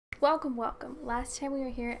Welcome, welcome. Last time we were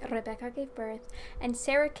here, Rebecca gave birth, and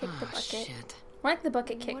Sarah kicked the bucket. Shit. More like the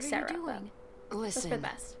bucket kicked Sarah. What are you doing? Listen, that's for the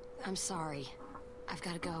best. I'm sorry. I've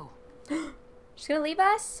got to go. She's gonna leave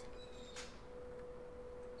us?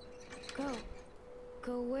 Go.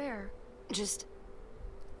 Go where? Just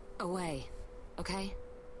away, okay?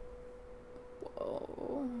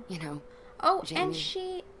 Whoa. You know. Oh, Jamie, and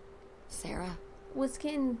she Sarah was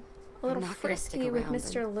getting a little not gonna stick frisky with around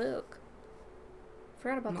Mr. Luke.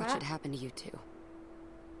 Forgot about What that. should happen to you two?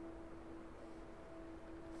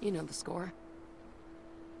 You know the score.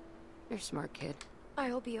 You're a smart kid.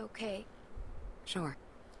 I'll be okay. Sure.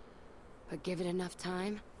 But give it enough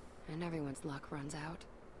time, and everyone's luck runs out.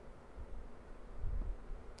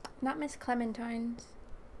 Not Miss Clementine's.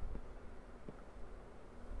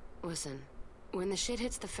 Listen, when the shit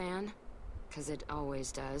hits the fan, 'cause it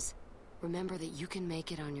always does, remember that you can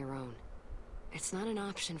make it on your own. It's not an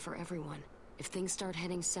option for everyone. If things start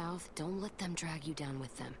heading south, don't let them drag you down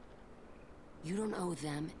with them. You don't owe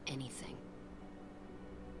them anything.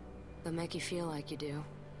 They'll make you feel like you do.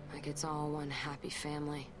 Like it's all one happy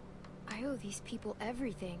family. I owe these people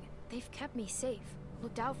everything. They've kept me safe,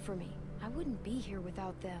 looked out for me. I wouldn't be here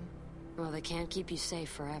without them. Well, they can't keep you safe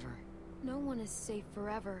forever. No one is safe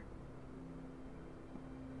forever.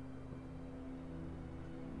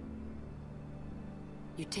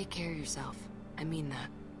 You take care of yourself. I mean that.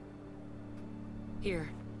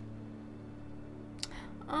 Here.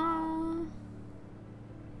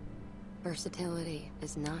 Versatility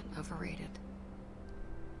is not overrated.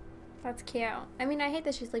 That's cute. I mean, I hate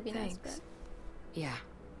that she's leaving us, but... Yeah.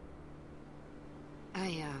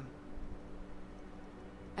 I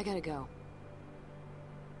gotta go.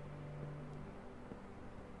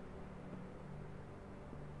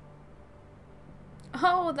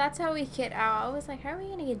 Oh, that's how we get out. I was like, how are we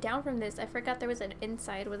gonna get down from this? I forgot there was an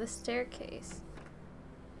inside with a staircase.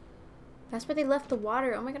 That's where they left the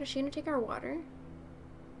water. Oh my god, is she gonna take our water?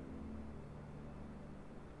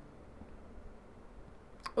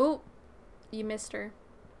 Oh, you missed her.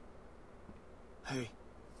 Hey,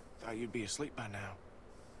 thought you'd be asleep by now.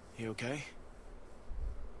 You okay?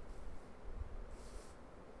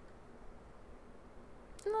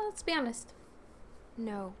 No, let's be honest.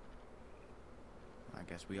 No. I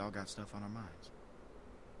guess we all got stuff on our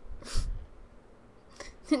minds.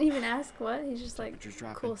 Didn't even ask what. He's just like, Temperature's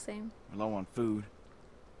dropping. cool, same. We're low on food.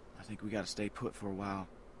 I think we gotta stay put for a while.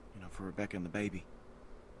 You know, for Rebecca and the baby.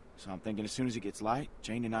 So I'm thinking as soon as it gets light,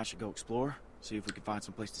 Jane and I should go explore, see if we can find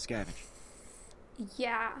some place to scavenge.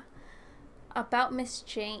 Yeah. About Miss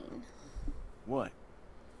Jane. What?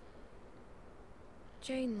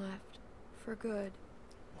 Jane left. For good.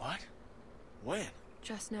 What? When?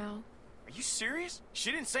 Just now. Are you serious?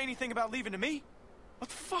 She didn't say anything about leaving to me? What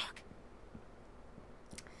the fuck?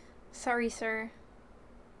 Sorry, sir.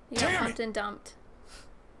 You got Damn pumped it! and dumped.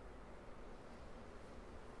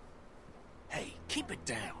 Hey, keep it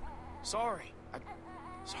down. Sorry.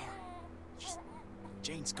 Sorry. Just...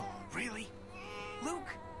 Jane's gone. Really? Luke?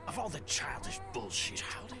 Of all the childish bullshit.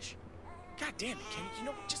 Childish? God damn it, Kenny. You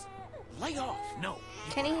know what? Just lay off. No.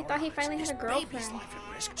 Kenny thought he finally had a girlfriend. Baby's life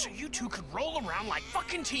at risk, so you two could roll around like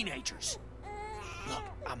fucking teenagers. Look,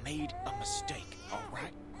 I made a mistake, all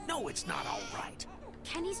right? No, it's not all right.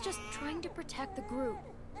 Kenny's just trying to protect the group.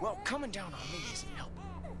 Well, coming down on me isn't helping.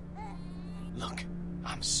 Look,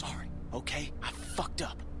 I'm sorry, okay? I fucked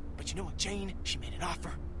up. But you know what, Jane? She made an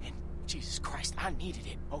offer, and Jesus Christ, I needed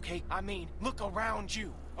it, okay? I mean, look around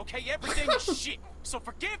you, okay? Everything is shit. So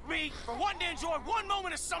forgive me for wanting to enjoy one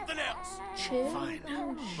moment of something else. Chill. Fine.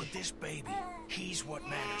 But this baby, he's what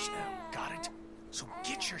matters now. Got it? So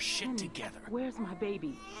get your shit together. Where's my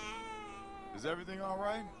baby? Is everything all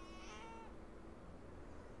right?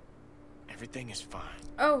 Everything is fine.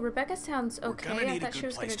 Oh, Rebecca sounds We're okay. gonna I need a thought she good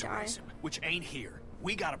was gonna place to die. raise him, which ain't here.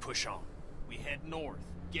 We gotta push on. We head north,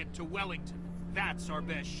 get to Wellington. That's our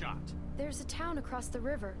best shot. There's a town across the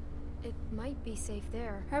river. It might be safe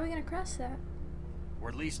there. How are we gonna cross that? Or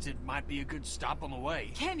at least it might be a good stop on the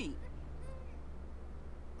way. Kenny!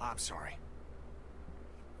 I'm sorry.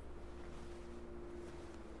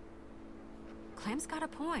 Clem's got a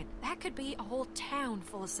point. That could be a whole town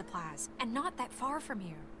full of supplies, and not that far from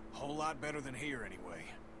here. Whole lot better than here, anyway.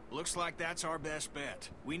 Looks like that's our best bet.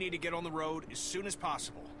 We need to get on the road as soon as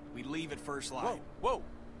possible. We leave at first light. Whoa, whoa.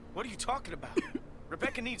 What are you talking about?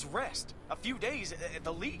 Rebecca needs rest. A few days at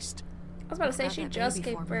the least. I was about to say Got she that just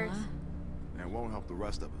baby gave birth. formula. And won't help the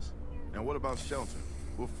rest of us. And what about shelter?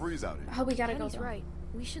 We'll freeze out here. Oh, we gotta Kenny's go. right.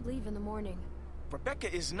 We should leave in the morning.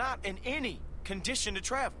 Rebecca is not in any condition to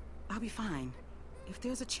travel. I'll be fine. If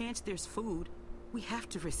there's a chance there's food, we have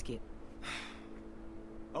to risk it.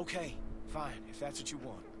 Okay, fine, if that's what you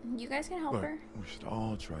want. You guys can help Look, her. we should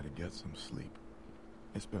all try to get some sleep.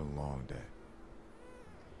 It's been a long day.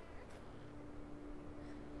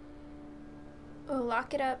 Oh,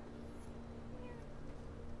 lock it up.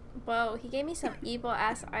 Whoa, he gave me some evil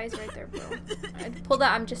ass eyes right there, bro. I pulled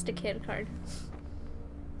out I'm just a kid card.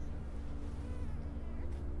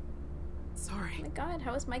 Sorry. Oh my god,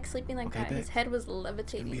 how was Mike sleeping like Okay, that? His babe. head was It's gonna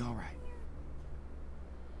levitating. be all right.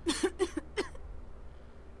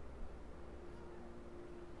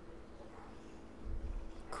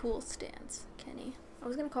 Cool stance, Kenny. I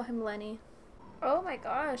was gonna call him Lenny. Oh my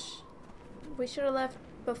gosh. We should have left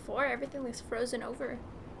before. Everything was frozen over.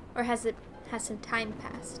 Or has some time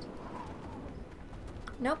passed?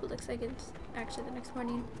 Nope, it looks like it's actually the next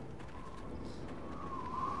morning.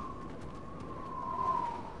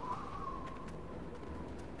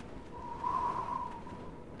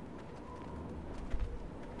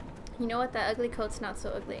 You know what? That ugly coat's not so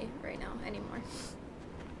ugly right now anymore.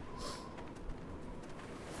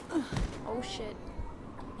 Oh shit.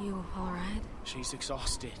 You alright? She's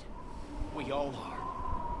exhausted. We all are.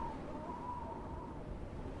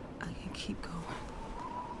 I can keep going.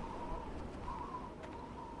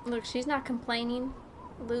 Look, she's not complaining.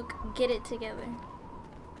 Luke, get it together.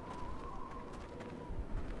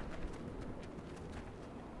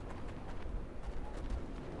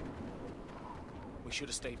 We should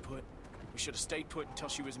have stayed put. We should have stayed put until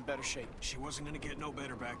she was in better shape. She wasn't gonna get no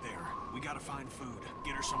better back there. We gotta find food.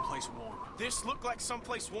 Get her someplace warm. This looked like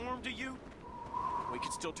someplace warm to you? We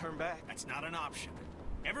could still turn back. That's not an option.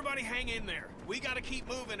 Everybody hang in there. We gotta keep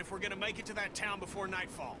moving if we're gonna make it to that town before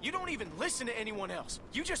nightfall. You don't even listen to anyone else.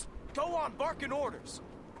 You just go on barking orders.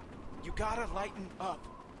 You gotta lighten up,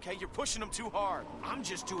 okay? You're pushing them too hard. I'm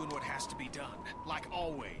just doing what has to be done, like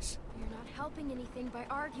always. You're not helping anything by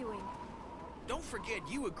arguing. Don't forget,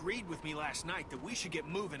 you agreed with me last night that we should get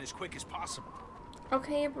moving as quick as possible.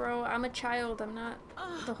 Okay, bro, I'm a child. I'm not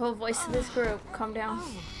the whole voice of this group. Calm down.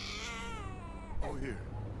 Oh, here.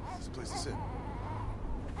 It's a place to sit.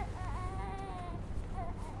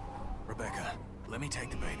 Rebecca, let me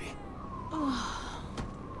take the baby.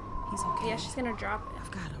 He's okay. Yeah, she's gonna drop it.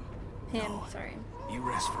 I've got him. Him, No. sorry. You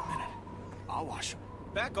rest for a minute. I'll wash him.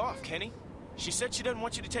 Back off, Kenny. She said she doesn't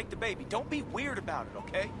want you to take the baby. Don't be weird about it,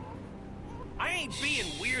 okay? I ain't being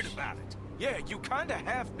weird about it. Yeah, you kinda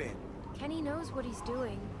have been. Kenny knows what he's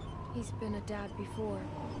doing. He's been a dad before.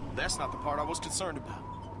 That's not the part I was concerned about.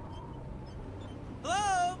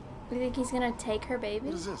 Hello? You think he's gonna take her baby?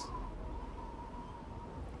 What is this?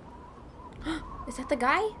 Is that the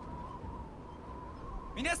guy?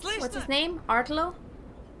 What's his name? Artlo?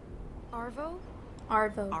 Arvo?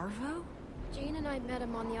 Arvo. Arvo? Jane and I met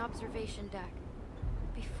him on the observation deck.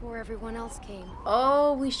 Before everyone else came.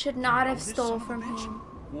 Oh, we should not have This stole son of a from bitch. him.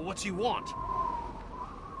 Well, what's he want?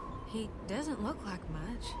 He doesn't look like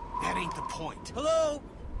much. That ain't the point. Hello?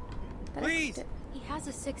 That Please. is- He has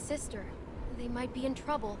a sick sister. They might be in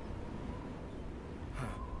trouble.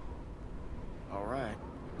 All right.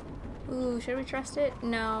 Ooh, should we trust it?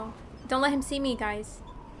 No. Don't let him see me, guys.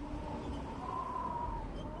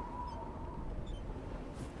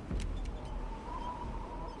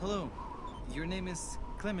 Hello. Your name is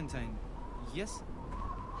Clementine. Yes?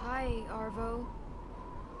 Hi, Arvo.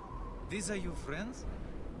 These are your friends?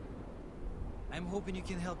 I'm hoping you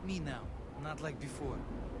can help me now, not like before.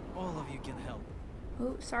 All of you can help.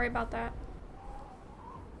 Ooh, sorry about that.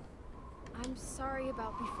 I'm sorry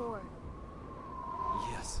about before.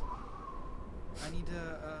 Yes. I need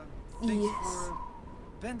things Yes. for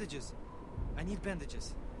bandages. I need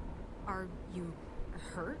bandages. Are you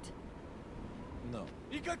hurt? No.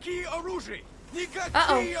 Никакие оружия! Uh-oh.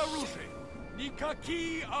 Никакие оружия!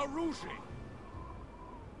 Никакие оружия!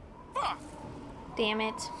 Fuck! Damn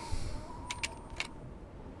it.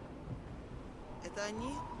 Это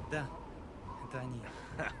они? Да. Это они.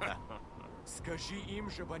 Скажи им,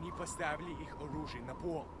 чтобы они поставили их оружие на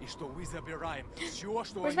пол, и что мы забираем все,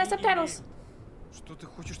 что Where's они my subtitles? имеют. Что ты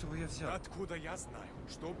хочешь, чтобы я взял? Откуда я знаю?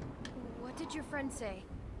 Что... What did your friend say?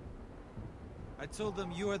 I told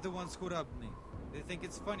them you are the ones who robbed me. They think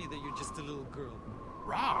it's funny that you're just a little girl.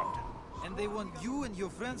 Robbed? And they want you and your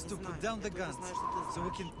friends to put down the guns, so we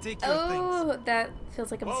can take your things. Oh, that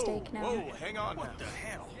feels like a mistake now. Whoa, hang on What the now.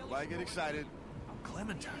 hell? Why get excited?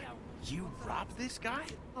 Clementine, you robbed this guy?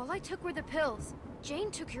 All I took were the pills.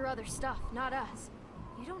 Jane took your other stuff, not us.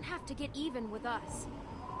 You don't have to get even with us.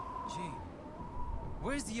 Jane,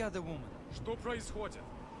 where's the other woman? Что происходит?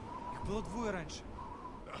 Их было двое раньше.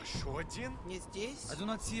 Еще один? Не здесь? I do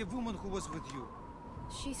not see a woman who was with you.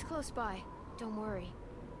 She's close by. Don't worry.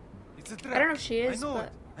 It's a trap. I don't know if she is, I know but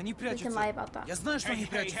it. Они we can прячутся. lie about that. Я знаю, что Hey, они hey,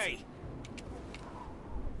 прячутся. hey!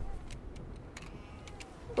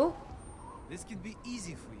 Oh. This can be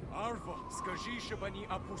easy for you. Arvo, скажи, чтобы они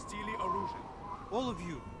опустили оружие. All of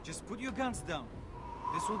you, just put your guns down.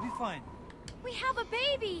 This will be fine. We have a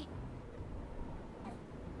baby!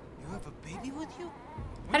 You have a baby with you?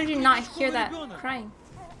 How did you not hear that crying?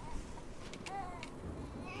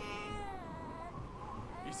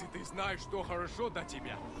 Если ты знаешь, что хорошо для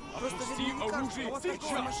тебя, Просто опусти ведь мне не кажется, оружие у вас такое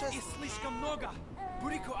сейчас. сумасшествие. Их слишком много.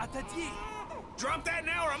 Бурико, отойди. Drop that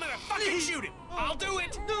now or I'm gonna fucking shoot him. I'll do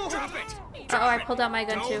it. No. Drop it. Oh, I pulled out my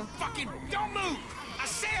gun Don't too. fucking don't move. I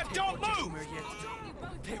said don't move.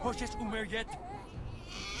 Ты хочешь умереть?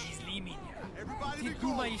 Изли меня. Ты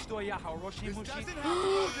думаешь, что я хороший мужчина?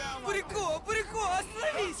 Бурико,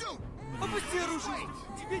 остановись! Опусти оружие!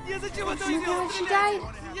 Тебе незачем Oh этого my делать! god, she died!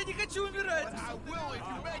 Я не хочу умирать!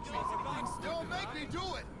 Don't make me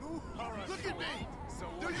do it. Look at me.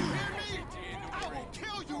 Do you hear me? I will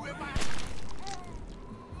kill you if I...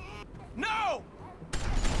 No!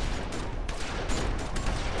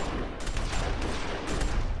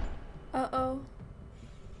 Uh-oh.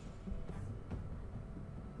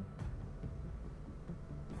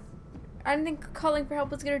 I didn't think calling for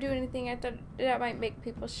help was gonna do anything. I thought that might make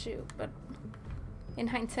people shoot, but in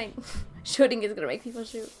hindsight, shooting is gonna make people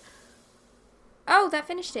shoot. Oh, that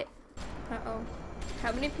finished it. Uh-oh.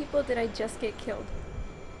 How many people did I just get killed?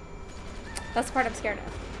 That's the part I'm scared of.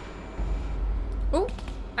 Oh,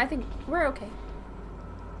 I think we're okay.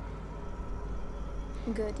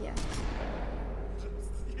 Good, yeah.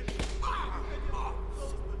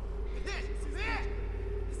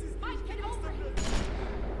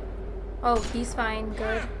 Oh, he's fine.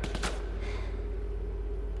 Good.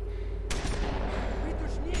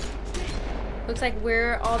 Looks like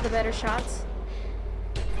we're all the better shots.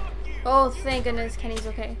 Oh, thank goodness Kenny's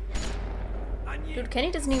okay. Dude,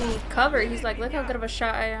 Kenny doesn't even need cover. He's like, look how good of a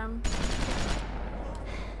shot I am.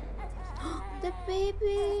 The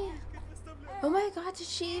baby! Oh my god, did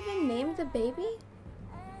she even name the baby?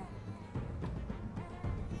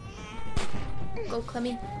 Go,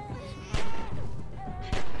 Clemmy.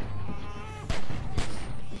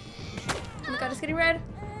 Oh my god, it's getting red.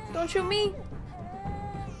 Don't shoot me.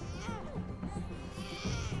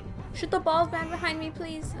 Shoot the bald man behind me,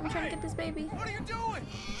 please. I'm trying to get this baby. What are you doing?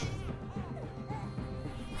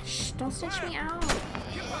 Shh, don't stitch me out.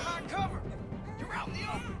 Get behind cover. You're out in the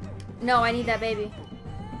open. No, I need that baby.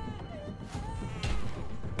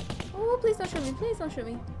 Oh, please don't shoot me. Please don't shoot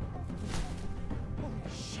me. Holy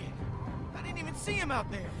shit. I didn't even see him out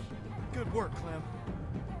there. Good work, Clem.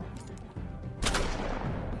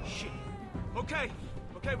 Shit. Okay,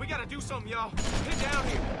 we gotta do something, y'all. Get down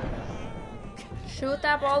here. Shoot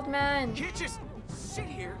that bald man. Can't just sit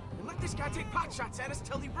here and let this guy take pot shots at us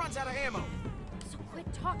till he runs out of ammo. So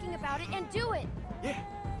quit talking about it and do it!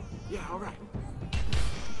 Yeah, all right.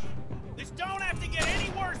 This don't have to get any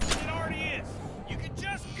worse than it already is. You can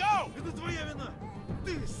just go.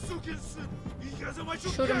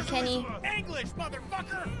 Shoot him, Kenny. English,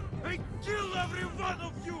 motherfucker! I kill every one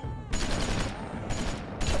of you!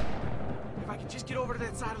 If I could just get over to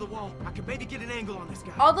that side of the wall, I could maybe get an angle on this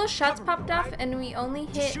guy. All those shots Cover popped me, off right? and we only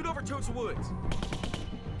Just hit... shoot over towards the woods.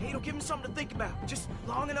 Hey, it'll give him something to think about. Just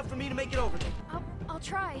long enough for me to make it over there. I'll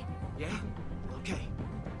try. Yeah? Okay.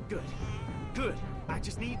 Good. I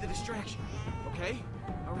just need the distraction. Okay?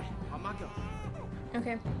 All right, on my go.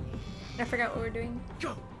 Okay. I forgot what we're doing.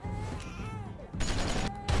 Go!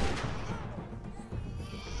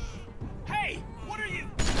 Hey! What are you?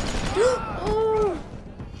 Oh!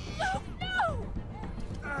 Luke, no!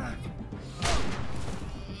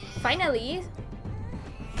 Finally.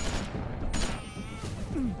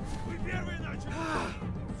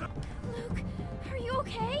 Luke, are you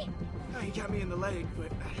okay? He got me in the leg,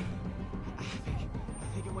 but I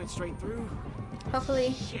think it went straight through.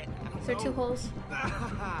 Hopefully. Shit, I don't Is there know. 2 holes?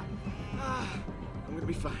 I'm gonna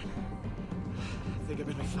be fine. I think I'm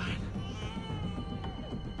gonna be fine.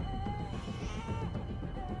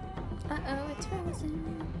 Uh-oh, it's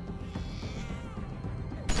frozen.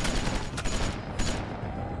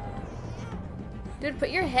 Dude, put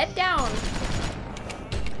your head down.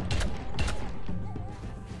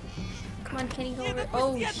 Come on, Kenny, go over.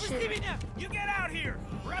 Oh, shit. You get out here,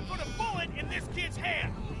 or I put a bullet in this kid's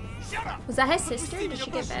head. Shut up! Was that his sister? Did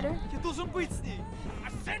she get better? I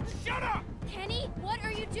said shut up! Kenny, what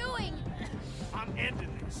are you doing? I'm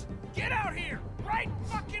ending this. Get out here, right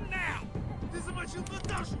fucking now! Ты замочил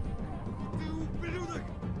Наташу! Ты ублюдок!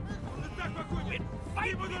 Он и так покойник!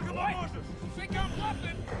 Fight me, boy! Think I'm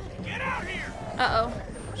bluffing? Get out here! Uh-oh.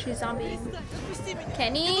 She's zombie.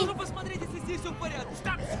 Kenny?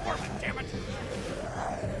 Stop squirming, damn it!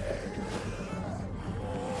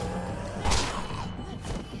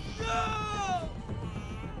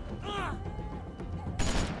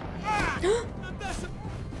 Natasha!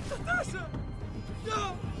 Natasha!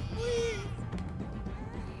 No! Please!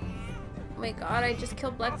 Oh my god, I just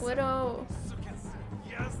killed Black Widow.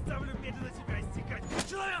 Я оставлю медленно тебя истекать.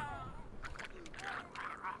 Человек!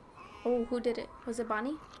 Oh, who did it? Was it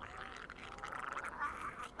Bonnie?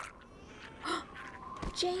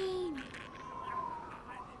 Jane!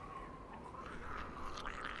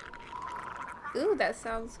 Ooh, that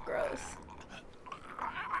sounds gross.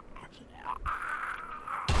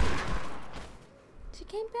 She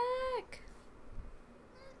came back.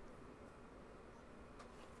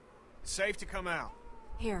 Safe to come out.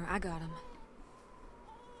 Here, I got him.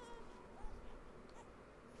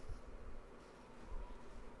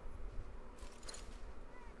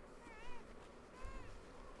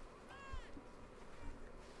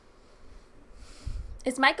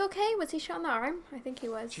 Is Mike okay? Was he shot in the arm? I think he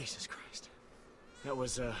was. Jesus Christ. That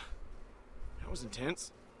was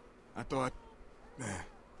intense. I thought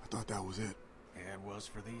that was it. Yeah, it was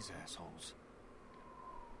for these assholes.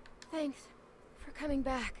 Thanks for coming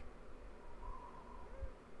back.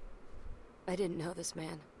 I didn't know this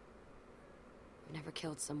man. I've never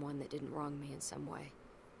killed someone that didn't wrong me in some way,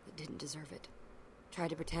 that didn't deserve it. Tried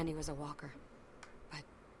to pretend he was a walker, but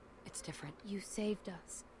it's different. You saved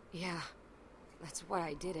us. Yeah, that's why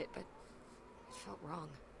I did it, but it felt wrong.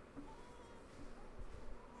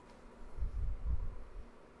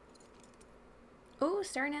 Oh,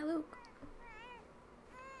 staring at Luke.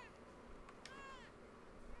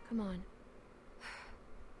 Come on.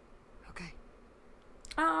 Okay.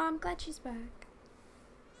 Oh, I'm glad she's back.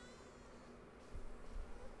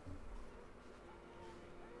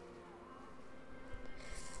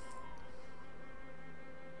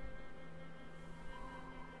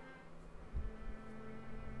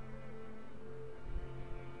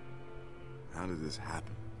 How did this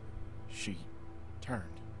happen? She turned.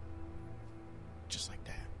 Just like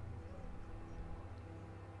that.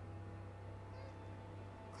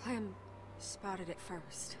 Clem spotted it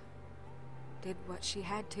first. Did what she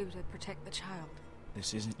had to protect the child.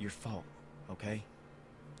 This isn't your fault, okay?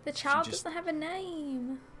 The child just- doesn't have a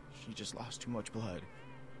name. She just lost too much blood.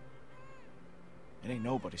 It ain't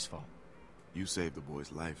nobody's fault. You saved the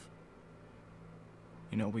boy's life.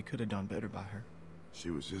 You know, we could have done better by her.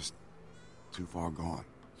 She was just too far gone.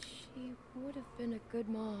 She would have been a good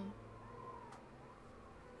mom.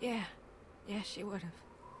 Yeah, she would have.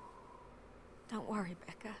 Don't worry,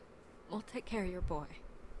 Becca. We'll take care of your boy.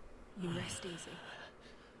 You rest easy.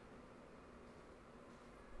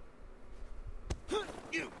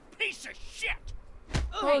 You piece of shit!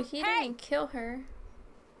 Oh, he didn't kill her.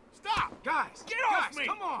 Stop! Guys! Get off me!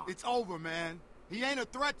 Come on! It's over, man. He ain't a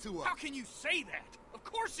threat to us. How can you say that? Of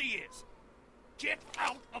course he is! Get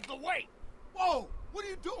out of the way! Whoa! What are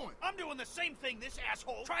you doing? I'm doing the same thing this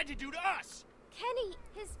asshole tried to do to us! Kenny,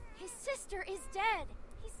 his sister is dead.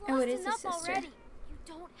 He's Oh, lost it is his enough sister. already. You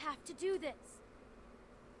don't have to do this.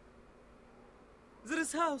 There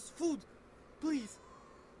is house, food. Please.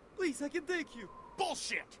 Please, I can take you.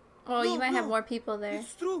 Bullshit! Oh, No, you might have no. more people there.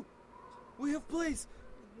 It's true. We have place.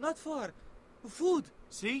 Not far. Food.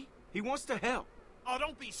 See? He wants to help. Oh,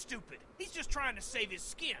 don't be stupid. He's just trying to save his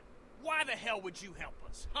skin. Why the hell would you help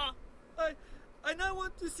us, huh? I now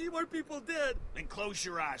want to see more people dead. Then close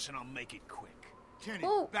your eyes and I'll make it quick. Kenny,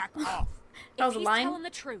 Oh. back off. That was If a he's line. telling the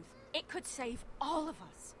truth, it could save all of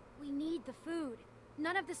us. We need the food.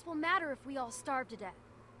 None of this will matter if we all starve to death.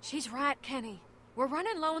 She's right, Kenny. We're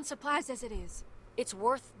running low on supplies as it is. It's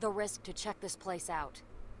worth the risk to check this place out.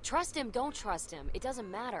 Trust him, don't trust him. It doesn't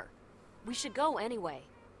matter. We should go anyway.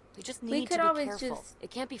 We just need could to be always careful. just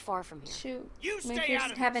It can't be far from here. Shoot. You Make stay sure out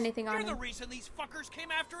you of have this. anything on You're the him. reason these fuckers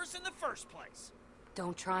came after us in the first place.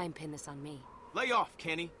 Don't try and pin this on me. Lay off,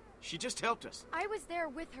 Kenny. She just helped us. I was there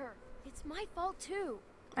with her. It's my fault too.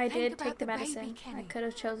 I Think did about take the the baby, medicine. I Kenny. could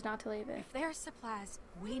have chose not to leave it. If there's supplies,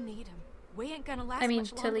 we need them. We ain't gonna last I mean, much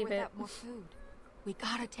to longer leave it. without more food. We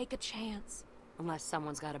gotta take a chance. Unless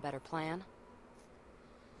someone's got a better plan.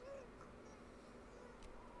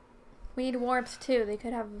 We need warmth too. They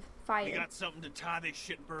could have You fire. got something to tie this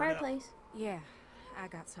shit bird up? Fireplace. Yeah, I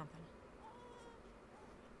got something.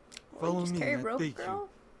 Oh, Follow you just me, carry and I rope, take you. girl.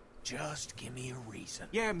 Just give me a reason.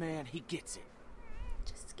 Yeah, man, he gets it.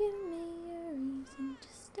 Just give me a reason.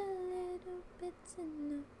 Just a little bit's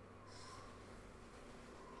enough.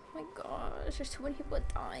 Oh my gosh, there's too many people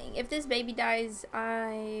dying. If this baby dies,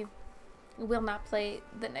 I will not play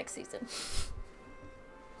the next season.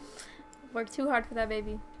 Worked too hard for that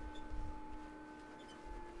baby.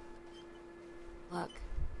 Look,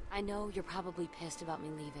 I know you're probably pissed about me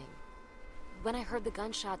leaving. When I heard the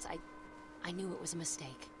gunshots, I knew it was a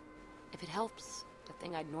mistake. If it helps, the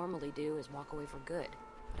thing I'd normally do is walk away for good.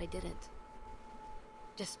 But I didn't.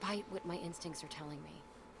 Despite what my instincts are telling me.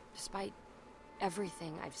 Despite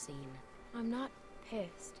everything I've seen. I'm not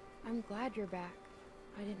pissed. I'm glad you're back.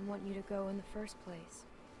 I didn't want you to go in the first place.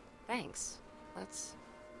 Thanks. That's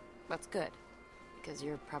good. Because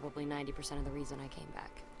you're probably 90% of the reason I came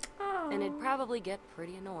back. Oh. And it'd probably get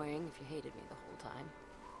pretty annoying if you hated me the whole time.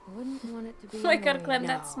 I wouldn't want it to be Oh my god, annoying. Clem,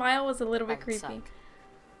 that smile was a little bit That would creepy. suck.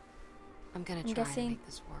 I'm gonna I'm try and guessing make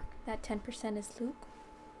this work. that 10% is Luke.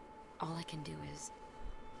 All I can do is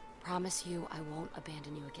promise you I won't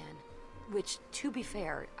abandon you again. Which, to be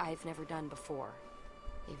fair, I've never done before.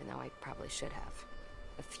 Even though I probably should have.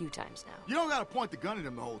 A few times now. You don't gotta point the gun at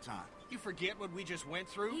him the whole time. You forget what we just went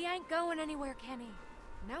through? He ain't going anywhere, Kenny.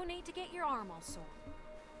 No need to get your arm all sore.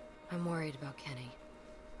 I'm worried about Kenny.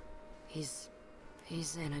 He's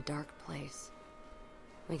in a dark place.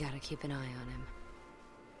 We gotta keep an eye on him.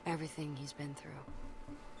 Everything he's been through.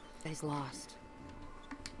 He's lost.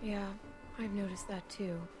 Yeah, I've noticed that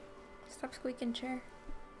too. Stop squeaking, chair.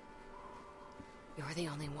 You're the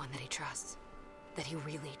only one that he trusts. That he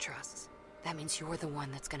really trusts. That means you're the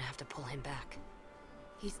one that's gonna have to pull him back.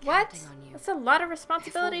 He's What? counting on you. That's a lot of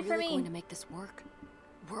responsibility If we're for really me. going to make this work,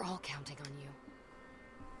 we're all counting on you.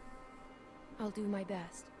 I'll do my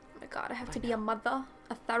best. Oh my god, I have to be a mother,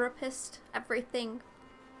 a therapist, everything.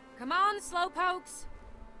 Come on, slowpokes.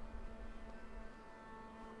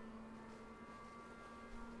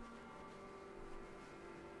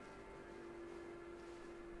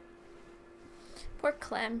 Poor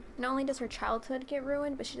Clem. Not only does her childhood get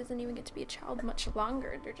ruined, but she doesn't even get to be a child much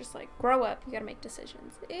longer. They're just like, grow up, you gotta make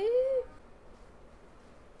decisions.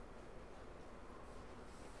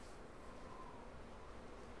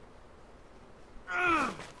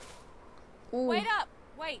 Wait up!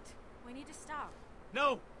 Wait. We need to stop.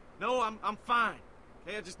 No, I'm fine.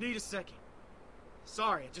 Hey, I just need a second.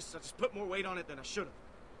 Sorry, I just put more weight on it than I should have.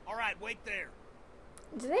 All right, wait there.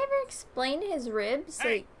 Did they ever explain his ribs?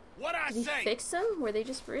 Hey, Like, what I did he say? fix them? Were they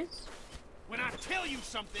just bruised? When I tell you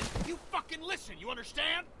something, you fucking listen. You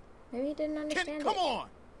understand? Maybe he didn't understand Come it. on!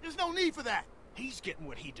 There's no need for that. He's getting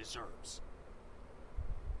what he deserves.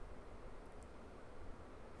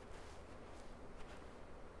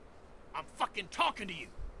 I'm fucking talking to you.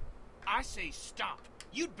 I say stop.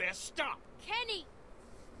 You'd best stop. Kenny!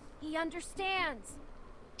 He understands.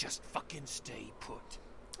 Just fucking stay put.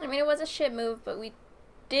 I mean, it was a shit move, but we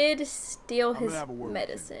did steal I'm his gonna have a word with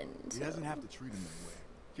medicine. Kenny. He doesn't have to treat him that way.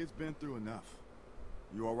 Kid's been through enough.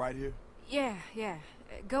 You all right here? Yeah.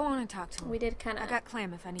 Go on and talk to him. We did kind of I got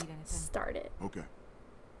Clem if I need anything. start it. Okay.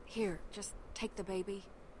 Here, just take the baby.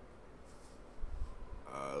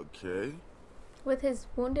 Okay. With his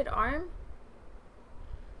wounded arm?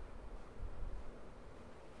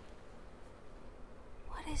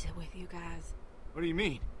 What is it with you guys? What do you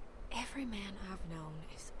mean? Every man I've known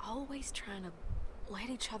is always trying to let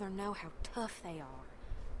each other know how tough they are.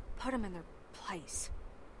 Put them in their place.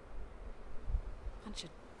 Bunch of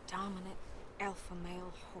dominant alpha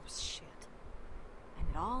male horse shit. And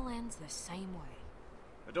it all ends the same way.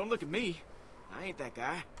 But don't look at me. I ain't that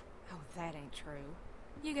guy. Oh, that ain't true.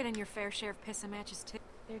 You get in your fair share of pissing matches too.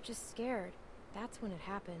 They're just scared. That's when it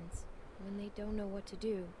happens. When they don't know what to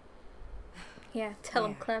do. Yeah, tell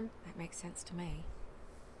him, Clem. That makes sense to me.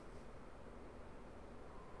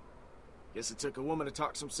 Guess it took a woman to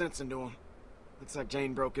talk some sense into him. Looks like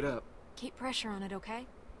Jane broke it up. Keep pressure on it, okay?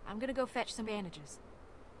 I'm gonna go fetch some bandages.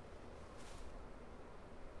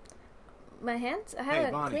 My hands? I Hey,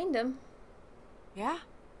 haven't Bonnie. cleaned them. Yeah?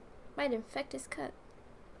 Might infect his cut.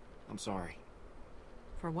 I'm sorry.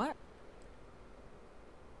 For what?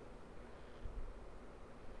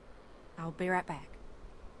 I'll be right back.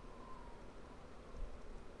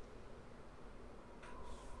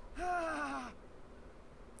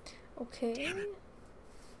 Okay.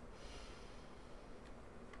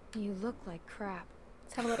 You look like crap.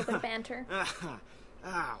 Let's have a little bit of banter.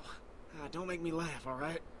 Ow. Don't make me laugh, all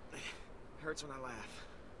right? Hurts when I laugh.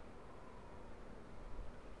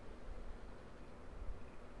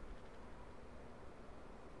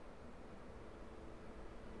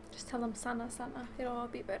 Just tell him sana sana. It'll all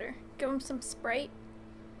be better. Give him some Sprite.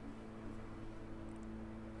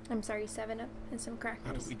 I'm sorry, 7-Up and some crackers.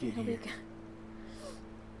 How did we get He'll be here? good.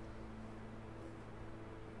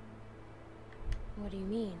 What do you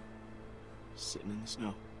mean? Sitting in the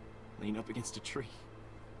snow, leaning up against a tree,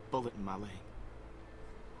 bullet in my leg.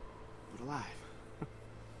 But alive.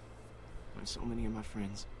 When so many of my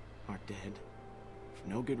friends are dead for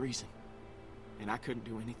no good reason, and I couldn't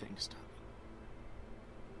do anything to stop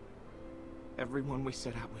it. Everyone we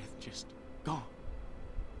set out with just gone.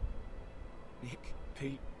 Nick,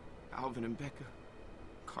 Pete, Alvin and Becca,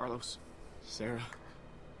 Carlos, Sarah,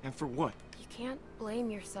 And for what? You can't blame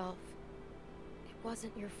yourself. It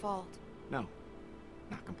wasn't your fault. No,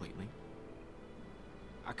 not completely.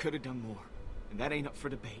 I could have done more, and that ain't up for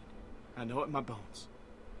debate. I know it in my bones,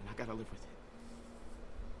 and I gotta live with it.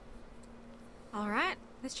 All right,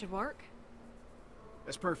 this should work.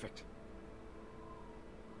 That's perfect.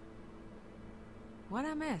 What'd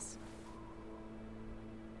I miss?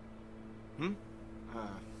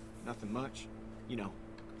 Nothing much. You know,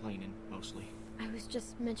 complaining, mostly. I was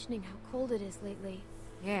just mentioning how cold it is lately.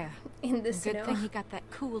 Yeah. In the Good snow. thing he got that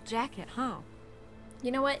cool jacket, huh?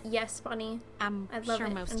 You know what? Yes, Bunny. I'm I love sure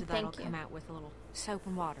it, most and of that'll thank you. come out with a little soap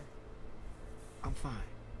and water. I'm fine.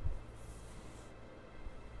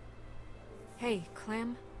 Hey,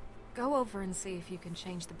 Clem, go over and see if you can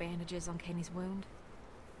change the bandages on Kenny's wound.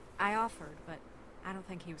 I offered, but I don't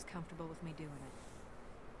think he was comfortable with me doing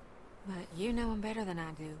it. But you know him better than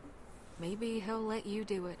I do. Maybe he'll let you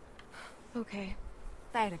do it. Okay.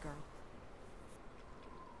 That a girl.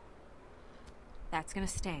 That's gonna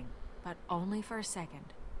sting, but only for a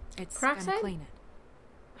second. It's Peroxide? gonna clean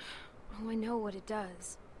it. Oh, I know what it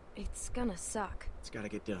does. It's gonna suck. It's gotta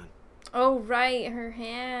get done. Oh, right, her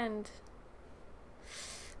hand.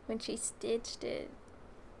 When she stitched it.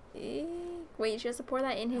 Wait, she has to pour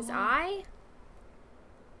that in his eye?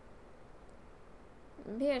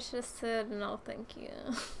 Maybe I should have said no, thank you.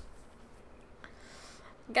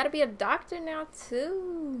 Gotta be a doctor now,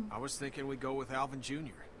 too. I was thinking we'd go with Alvin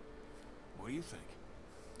Jr. What do you think?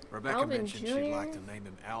 Rebecca Alvin mentioned Jr.? she'd like to name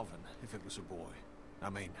him Alvin if it was a boy. I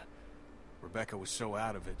mean, Rebecca was so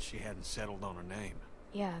out of it she hadn't settled on a name.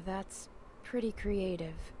 Yeah, that's pretty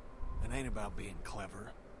creative. It ain't about being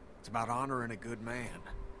clever. It's about honoring a good man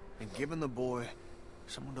and giving the boy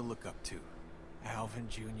someone to look up to. Alvin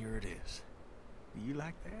Jr. it is. Do you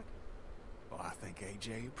like that? Well, I think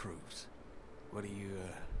AJ approves. What do you,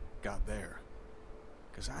 got there?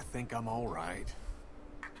 'Cause I think I'm all right.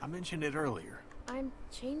 I mentioned it earlier. I'm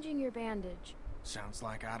changing your bandage. Sounds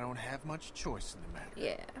like I don't have much choice in the matter.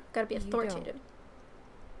 Yeah, gotta be You authoritative.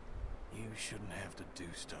 You shouldn't have to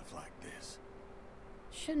do stuff like this.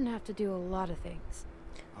 Shouldn't have to do a lot of things.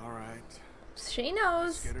 All right. She Let's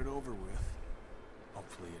knows. get it over with.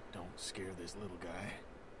 Hopefully it don't scare this little guy.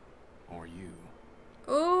 Or you.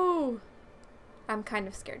 Ooh. I'm kind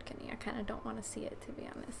of scared, Kenny. I kind of don't want to see it, to be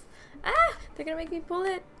honest. Ah! They're gonna make me pull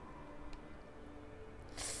it.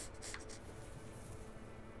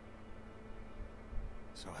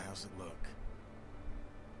 So how's it look?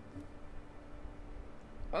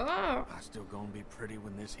 Oh. I still gonna be pretty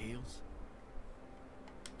when this heals?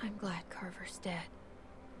 I'm glad Carver's dead.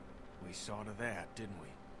 We saw to that, didn't we?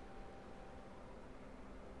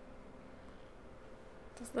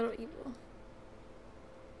 This little evil.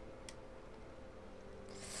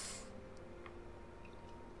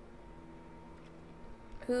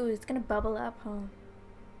 Ooh, it's gonna bubble up, huh?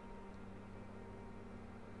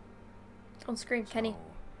 Don't scream, Kenny. So,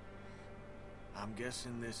 I'm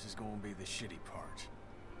guessing this is gonna be the shitty part.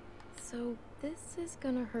 So this is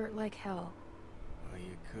gonna hurt like hell. Well,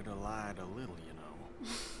 you could have lied a little, you know.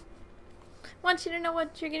 Want you to know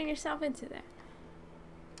what you're getting yourself into there.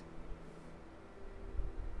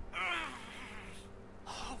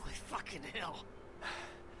 Holy fucking hell.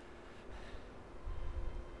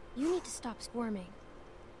 You need to stop squirming.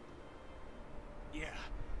 Yeah,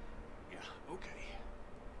 okay.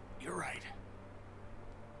 You're right.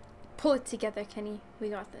 Pull it together, Kenny. We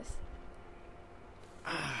got this.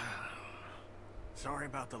 Sorry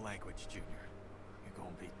about the language, Junior. You're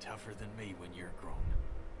gonna be tougher than me when you're grown.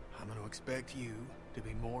 I'm gonna expect you to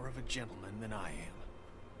be more of a gentleman than I am.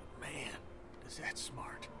 But man, is that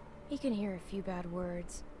smart. He can hear a few bad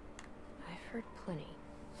words. I've heard plenty.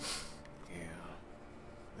 Yeah,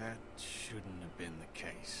 that shouldn't have been the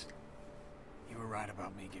case. You were right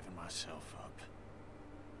about me giving myself up.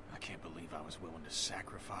 I can't believe I was willing to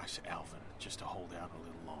sacrifice Alvin just to hold out a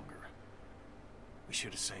little longer. We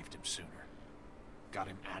should have saved him sooner. Got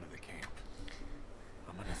him out of the camp.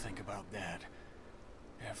 I'm gonna think about that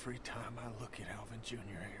every time I look at Alvin Jr.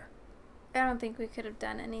 here. I don't think we could have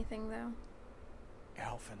done anything, though.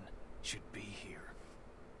 Alvin should be here,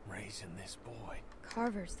 raising this boy.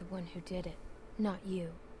 Carver's the one who did it, not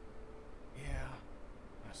you. Yeah,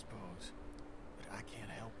 I suppose. But I can't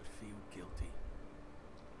help but feel guilty.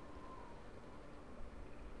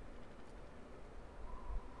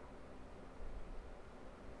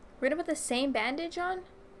 We're gonna put the same bandage on?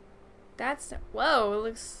 That's... Whoa, it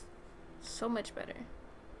looks so much better.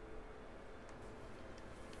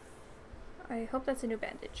 I hope that's a new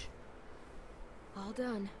bandage. All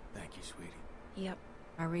done. Thank you, sweetie. Yep.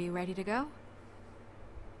 Are we ready to go?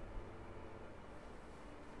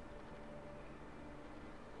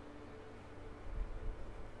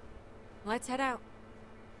 Let's head out.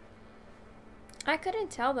 I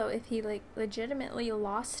couldn't tell though if he like legitimately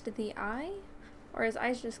lost the eye or his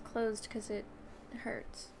eyes just closed because it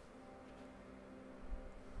hurts.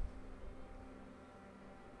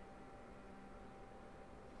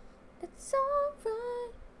 It's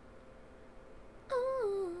alright.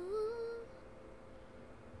 Oh.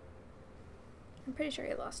 I'm pretty sure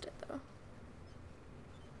he lost it though.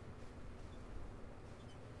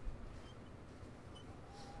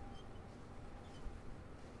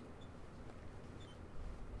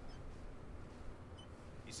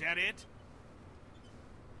 Is that it?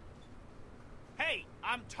 Hey,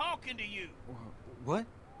 I'm talking to you. What?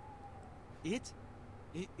 It's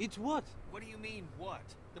what? What do you mean, what?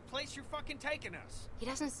 The place you're fucking taking us. He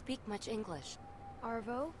doesn't speak much English.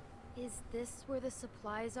 Arvo, is this where the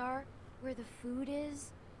supplies are? Where the food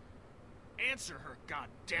is? Answer her,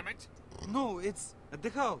 goddammit. No, it's at the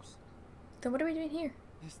house. Then what are we doing here?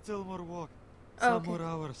 There's still more walk. Oh, Some okay. more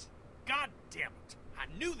hours. God damn it. I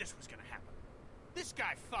knew this was gonna happen. This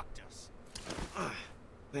guy fucked us.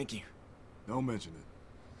 Thank you. Don't mention it.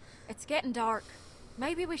 It's getting dark.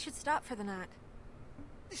 Maybe we should stop for the night.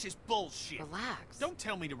 This is bullshit. Relax. Don't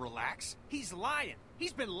tell me to relax. He's lying.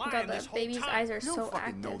 He's been lying God, this the whole baby's time. eyes are You so don't fucking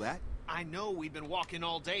active. know that. I know we've been walking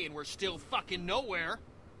all day and we're still fucking nowhere.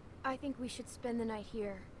 I think we should spend the night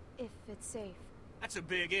here, if it's safe. That's a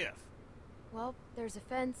big if. Well, there's a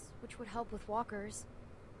fence, which would help with walkers.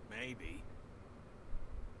 Maybe.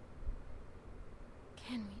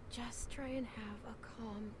 Can we just try and have a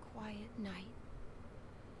calm, quiet night?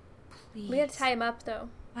 Please. We gotta tie him up though.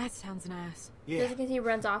 That sounds nice. Yeah. Just because he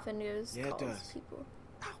runs off and goes Yeah, it calls does. people.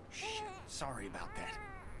 Oh, shit. Sorry about that.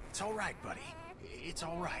 It's all right, buddy. It's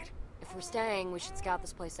all right. If we're staying, we should scout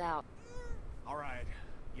this place out. All right.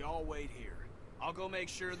 Y'all wait here. I'll go make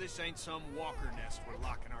sure this ain't some walker nest we're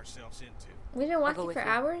locking ourselves into. We've been go walking with for you.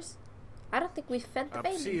 hours. I don't think we fed the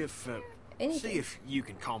baby. See if Anything. you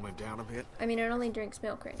can calm him down a bit. I mean, it only drinks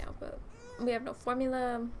milk right now, but we have no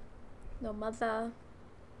formula, no mother.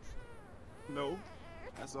 No,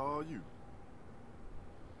 that's all you.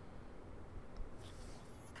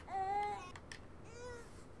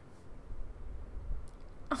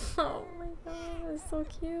 Oh my god, that's so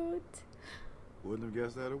cute. Wouldn't have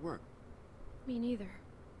guessed that at work. Me neither.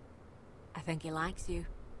 I think he likes you.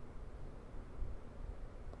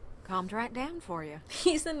 Calmed right down for you.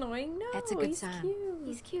 He's annoying. No, That's a good he's sign. Cute.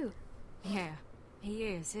 He's cute. Yeah, he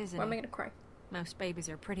is, isn't Why he? am I gonna cry? Most babies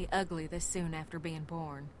are pretty ugly this soon after being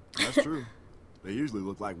born. That's true. They usually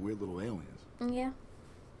look like weird little aliens. Yeah.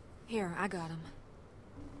 Here, I got him.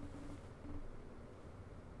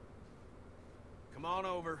 Come on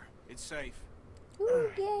over. It's safe. Ooh,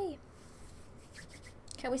 yay.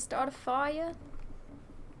 Can we start a fire?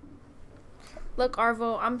 Look,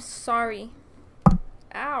 Arvo, I'm sorry.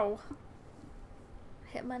 Ow.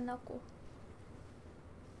 I hit my knuckle.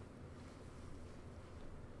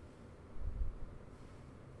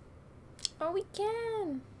 Oh, we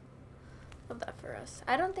can. Love that for us.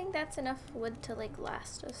 I don't think that's enough wood to, like,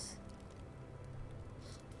 last us.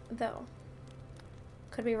 Though.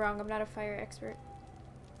 Could be wrong. I'm not a fire expert.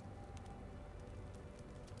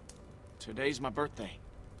 Today's my birthday.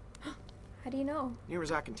 How do you know? Near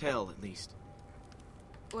as I can tell, at least.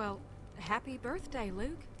 Well, happy birthday,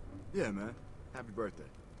 Luke. Yeah, man. Happy birthday.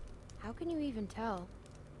 How can you even tell?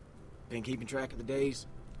 Been keeping track of the days.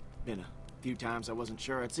 Been a few times I wasn't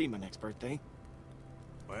sure I'd see my next birthday.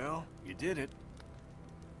 Well, you did it.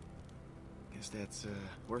 Guess that's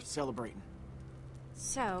worth celebrating.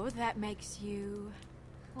 So, that makes you...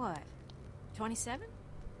 what? 27?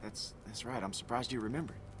 That's right. I'm surprised you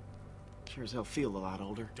remembered. Sure as hell feel a lot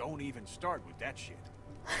older. Don't even start with that shit.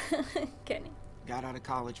 Kenny. Got out of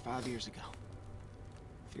college 5 years ago.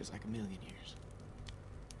 Feels like a million years.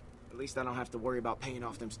 At least I don't have to worry about paying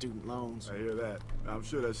off them student loans. I hear that. I'm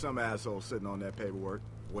sure there's some asshole sitting on that paperwork,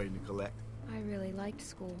 waiting to collect. I really liked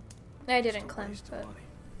school. I didn't, Just a Clem, waste of but... money.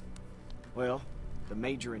 Well, the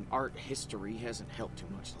major in art history hasn't helped too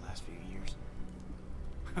much the last few years.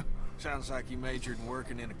 Sounds like you majored in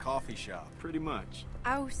working in a coffee shop. Pretty much.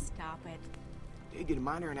 Oh, stop it. Did get a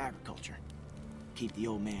minor in agriculture. Keep the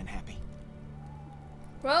old man happy.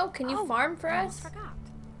 Well, can you Oh, farm for I almost us? forgot.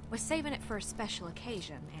 Was saving it for a special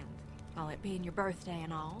occasion, and all it being your birthday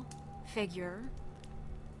and all, figure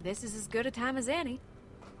this is as good a time as any.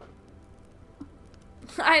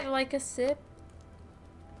 I'd like a sip.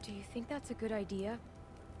 Do you think that's a good idea?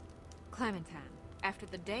 Clementine, after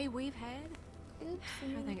the day we've had,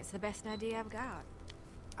 I think it's the best idea I've got.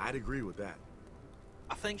 I'd agree with that.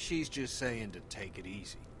 I think she's just saying to take it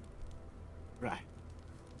easy. Right.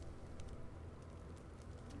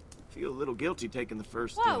 Feel a little guilty taking the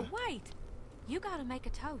first... Whoa, wait! You gotta make a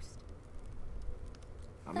toast.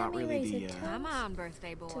 I'm Let not me really raise the, a toast. Come on,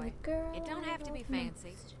 birthday To the boy. girl It don't have to be I love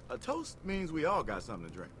fancy. most. A toast means we all got something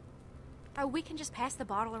to drink. Oh, we can just pass the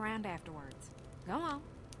bottle around afterwards. Go on.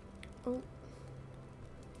 Oh,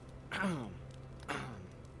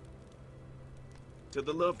 To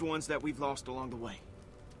the loved ones that we've lost along the way.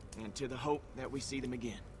 And to the hope that we see them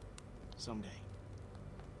again. Someday.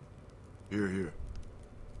 Here, here.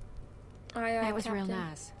 That was real Captain.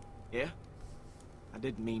 nice. Yeah? I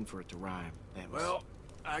didn't mean for it to rhyme. That was... Well,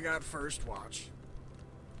 I got first watch.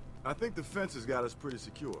 I think the fence has got us pretty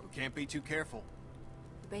secure. Can't be too careful.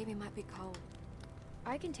 The baby might be cold.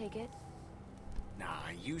 I can take it. Nah,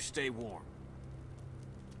 you stay warm.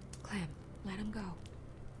 Clem, let him go.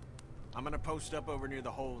 I'm gonna post up over near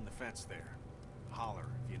the hole in the fence there. Holler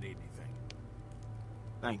if you need anything.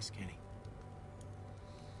 Thanks, Kenny.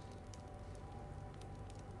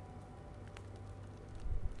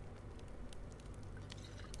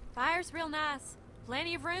 Fire's real nice.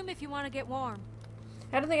 Plenty of room if you want to get warm.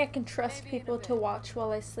 I don't think I can trust people to watch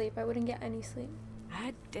while I sleep. I wouldn't get any sleep.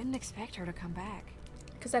 I didn't expect her to come back.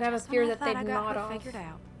 Because I'd have a Just when fear I that thought they'd I got nod her off. figured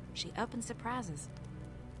out. She up and surprises.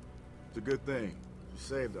 It's a good thing. You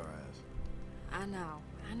saved our ass. I know.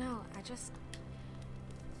 I just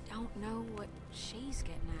don't know what she's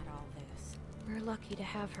getting at all this. We're lucky to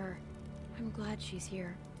have her. I'm glad she's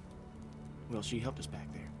here. Well, she helped us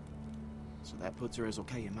back there. So that puts her as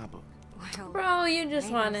okay in my book. Well, Bro, you just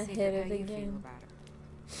ain't want no to secret hit how it you feel again. about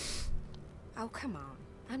her. Oh, come on.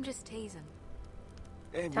 I'm just teasing.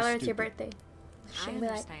 Tell her it's your birthday. I She'll be like,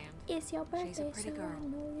 understand. it's your birthday, She's a pretty so girl. I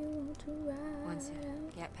know you want to ride. Once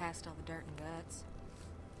you get past all the dirt and guts.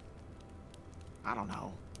 I don't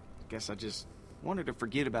know. Guess I just wanted to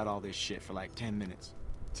forget about all this shit for like 10 minutes.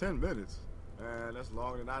 10 minutes? Man, that's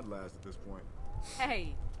longer than I'd last at this point.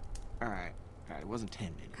 Hey, Alright, it wasn't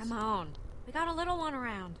 10 minutes. come on. We got a little one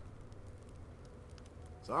around.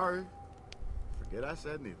 Sorry. Forget I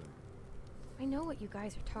said anything. I know what you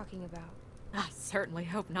guys are talking about. I certainly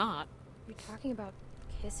hope not. You're talking about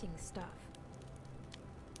kissing stuff.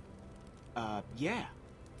 Yeah.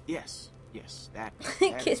 Yes, that is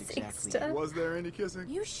Kissing exactly stuff. it. Was there any kissing?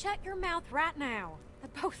 You shut your mouth right now. The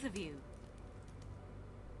both of you.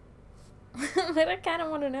 But I kind of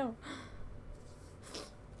want to know.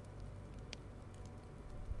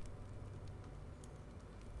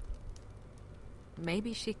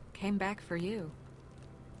 Maybe she came back for you.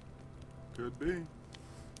 Could be.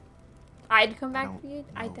 I'd come I back don't for you.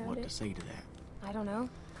 I know doubt what to it. say to that. I don't know.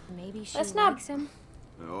 Maybe she Let's not- likes him.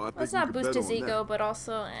 No, I think Let's we not could boost bet his on ego, that. but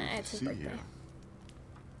also, Good it's to his see birthday.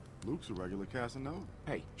 you. Luke's a regular Casanova.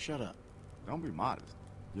 Hey, shut up. Don't be modest.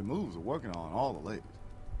 Your moves are working on all the ladies.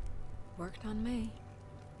 Worked on me.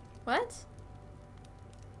 What?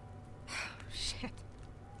 Shit.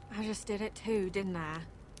 I just did it too, didn't I?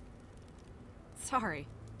 Sorry.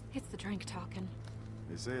 It's the drink talking.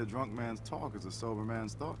 They say a drunk man's talk is a sober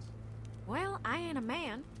man's thoughts. Well, I ain't a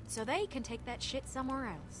man, so they can take that shit somewhere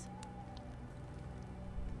else.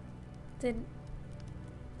 Did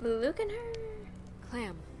Luke and her?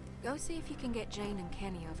 Clem, go see if you can get Jane and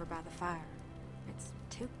Kenny over by the fire. It's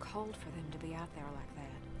too cold for them to be out there like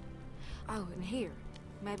that. Oh, and here,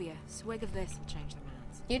 maybe a swig of this will change their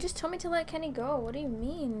minds. You just told me to let Kenny go. What do you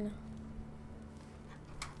mean?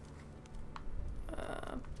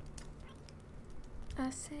 I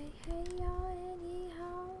say, hey y'all,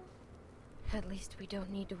 anyhow. At least we don't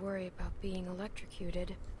need to worry about being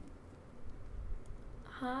electrocuted.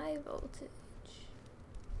 High voltage.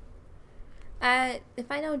 If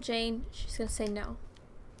I know Jane, she's gonna say no.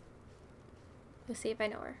 Let's see if I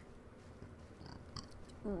know her.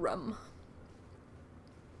 Rum.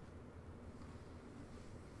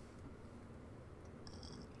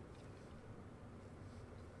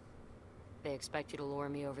 They expect you to lure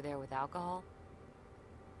me over there with alcohol?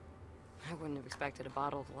 I wouldn't have expected a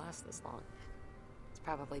bottle to last this long. It's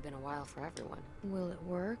probably been a while for everyone. Will it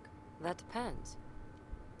work? That depends.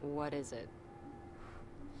 What is it?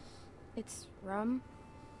 It's rum.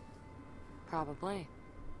 Probably.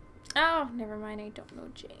 Oh, never mind. I don't know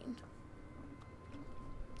Jane.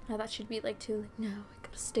 I thought she'd be like too. Like, no, I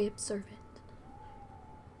gotta stay observant.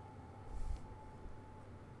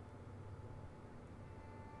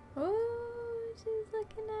 Oh, she's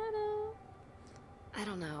looking at him. I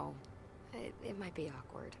don't know. It might be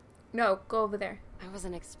awkward. No, go over there. I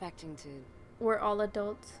wasn't expecting to, We're all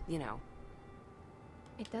adults. you know.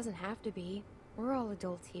 It doesn't have to be. We're all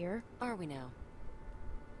adults here. Are we now?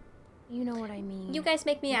 You know what I mean. You guys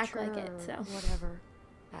make me act like Mature it, or so. whatever.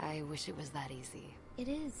 I wish it was that easy. It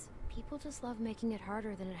is. People just love making it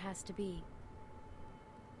harder than it has to be.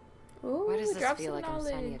 Ooh, Why does this drop feel some like I'm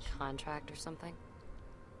signing knowledge. a contract or something?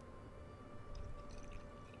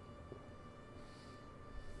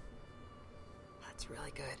 That's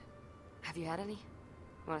really good. Have you had any?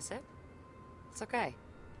 Want a sip? It's okay.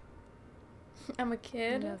 I'm a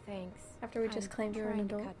kid. No thanks. After we just claimed you were an trying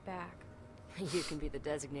to adult. cut back. You can be the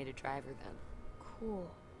designated driver then. Cool.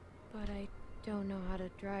 But I don't know how to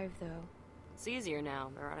drive, though. It's easier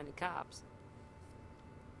now. There aren't any cops.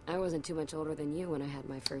 I wasn't too much older than you when I had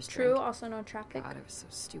my first True, drink. also no traffic. God, I was so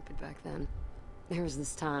stupid back then. There was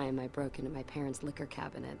this time I broke into my parents' liquor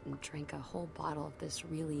cabinet and drank a whole bottle of this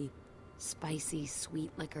really spicy,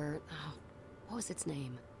 sweet liquor. Oh, what was its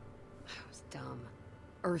name? I was dumb.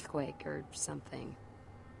 Earthquake or something.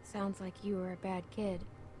 Sounds like you were a bad kid.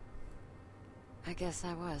 I guess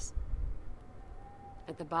I was.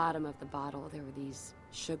 At the bottom of the bottle, there were these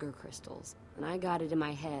sugar crystals, and I got it in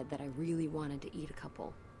my head that I really wanted to eat a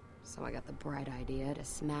couple. So I got the bright idea to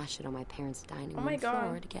smash it on my parents' dining room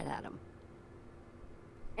floor to get at them.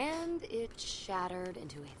 And it shattered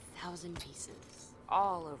into 1,000 pieces,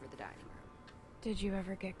 all over the dining room. Did you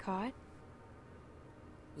ever get caught?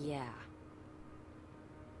 Yeah.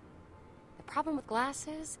 The problem with glass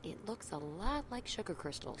is, it looks a lot like sugar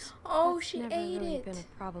crystals. Oh, That's she never ate really it. been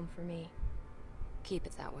a problem for me. Keep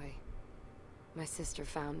it that way. My sister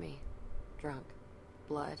found me, drunk,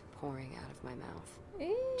 blood pouring out of my mouth.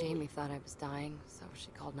 Jamie thought I was dying, so she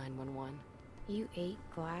called 911. You ate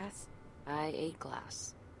glass? I ate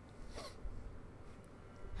glass.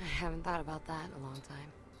 I haven't thought about that in a long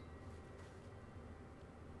time.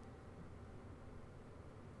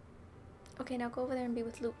 Okay, now go over there and be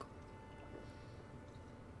with Luke.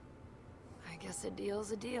 I guess a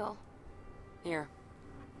deal's a deal. Here.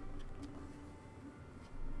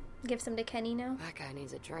 Give some to Kenny now. That guy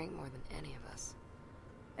needs a drink more than any of us.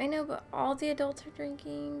 I know, but all the adults are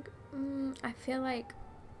drinking. I feel like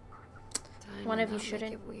Time one to of you not make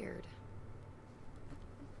shouldn't. it weird.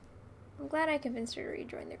 I'm glad I convinced her to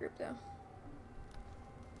rejoin the group, though.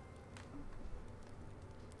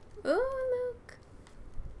 Ooh, Luke.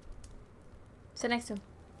 Sit next to him.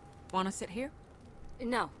 Want to sit here?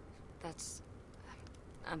 No, that's...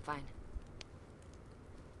 I'm fine.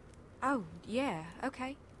 Oh, yeah,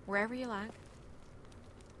 okay. Wherever you like.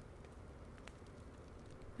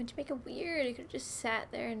 Why'd you make it weird? You could have just sat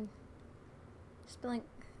there and just been like,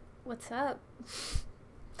 what's up?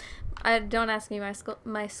 Don't ask me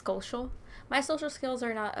my social skills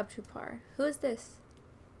are not up to par. Who is this?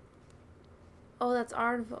 Oh, that's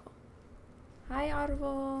Arvo. Hi,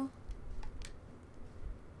 Arvo.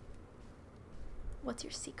 What's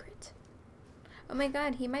your secret? Oh my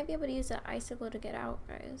god, he might be able to use the icicle to get out,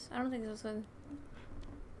 guys. I don't think this was a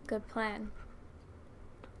good plan.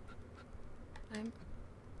 I'm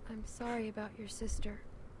sorry about your sister.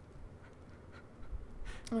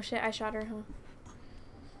 Oh shit, I shot her, huh?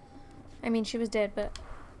 I mean, she was dead, but...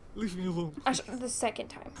 Leave me alone. I shot her the second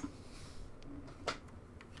time.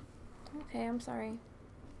 Okay, I'm sorry.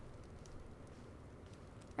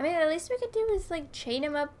 I mean, at least we could do is, like, chain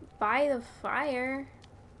him up by the fire.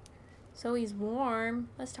 So he's warm.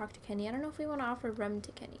 Let's talk to Kenny. I don't know if we want to offer rum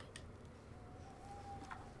to Kenny.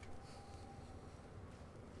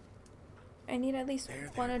 I need at least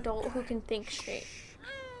one adult who can think straight.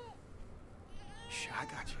 Shh, I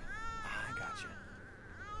got you. I got you.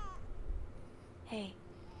 Hey.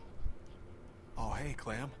 Oh, hey,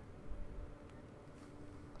 Clem.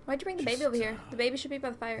 Why'd you bring the baby over here? The baby should be by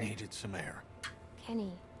the fire. Needed some air.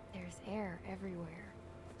 Kenny, there's air everywhere.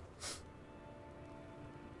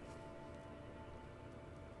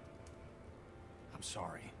 I'm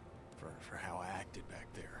sorry for how I acted back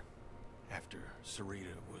there. After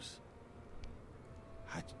Sarita was...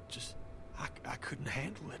 I couldn't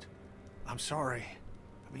handle it. I'm sorry.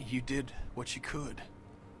 I mean, you did what you could.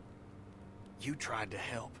 You tried to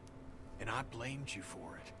help, and I blamed you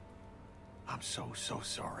for it. I'm so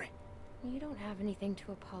sorry. You don't have anything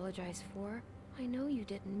to apologize for. I know you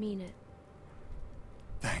didn't mean it.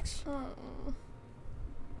 Thanks. Oh.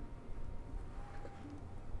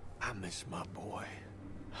 I miss my boy.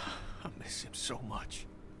 I miss him so much.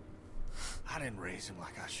 I didn't raise him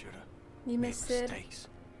like I should have. You Made miss Sid? mistakes.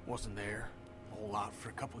 Wasn't there a whole lot for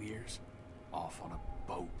a couple years. Off on a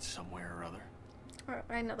boat somewhere or other.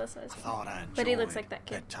 Oh, I know that's what I it's thought I enjoyed But he looks like that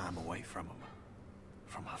kid. time away from him,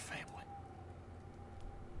 from my family.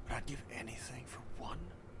 But I'd give anything for one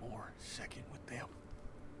more second with them.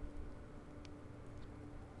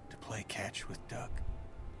 To play catch with Duck.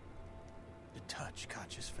 To touch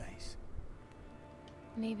Katja's face.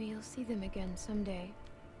 Maybe you'll see them again someday.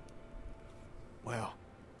 Well,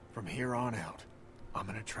 from here on out, I'm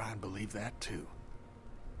gonna try and believe that too.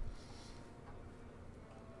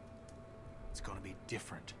 It's gonna be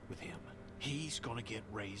different with him. He's gonna get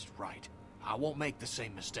raised right. I won't make the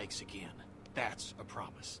same mistakes again. That's a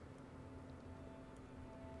promise.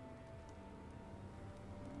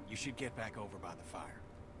 You should get back over by the fire.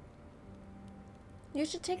 You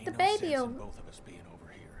should take Ain't the no baby sense in over. both of us being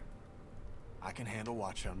over here. I can handle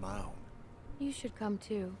watch on my own. You should come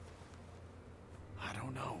too. I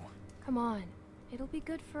don't know. Come on. It'll be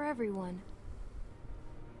good for everyone.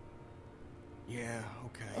 Yeah,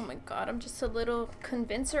 okay. Oh my god, I'm just a little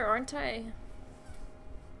convincer, aren't I?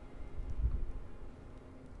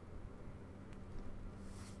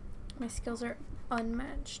 My skills are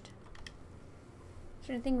unmatched. Is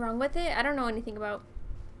there anything wrong with it? I don't know anything about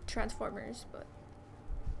Transformers, but...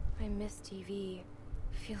 I miss TV.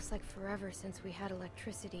 Feels like forever since we had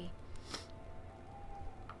electricity.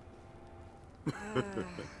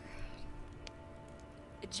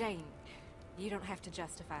 Jane, you don't have to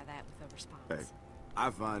justify that with a response. Hey, I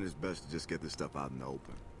find it's best to just get this stuff out in the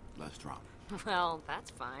open. Less drama. Well,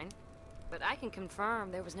 that's fine. But I can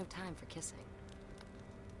confirm there was no time for kissing.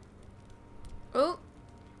 Oh!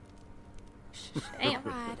 Damn.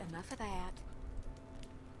 Right, enough of that.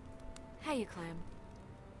 Hey, you Clem.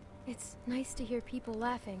 It's nice to hear people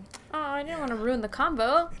laughing. Oh, I didn't want to ruin the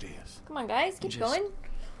combo. It is. Come on, guys, keep going.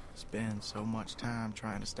 Spend so much time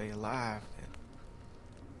trying to stay alive that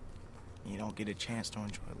you don't get a chance to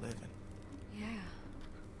enjoy living. Yeah.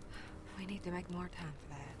 We need to make more time for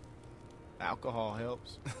that. Alcohol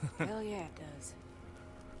helps. Hell yeah, it does.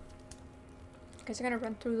 You guys are gonna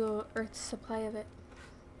run through the Earth's supply of it.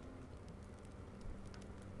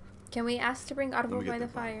 Can we ask to bring Audible by the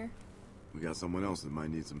fire? We got someone else that might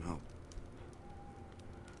need some help.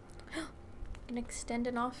 Can extend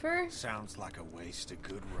an offer? Sounds like a waste of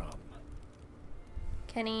good rum.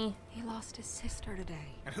 Kenny. He lost his sister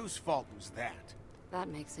today. And whose fault was that? That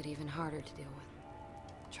makes it even harder to deal with.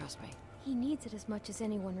 Trust me. He needs it as much as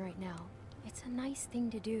anyone right now. It's a nice thing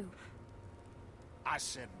to do. I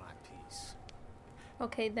said my piece.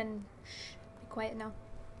 Okay, then shh. Be quiet now.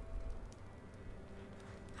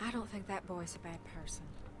 I don't think that boy's a bad person.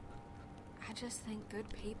 I just think good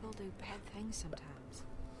people do bad things sometimes.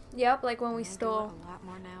 Yep, like when we They do stole. it a lot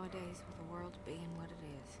more nowadays with the world being what it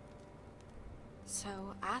is.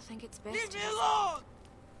 So I think it's best. Leave me alone!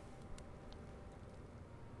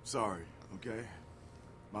 Sorry, okay?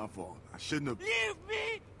 My fault. I shouldn't have... Leave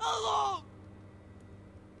me alone!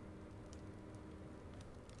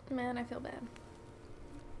 Man, I feel bad.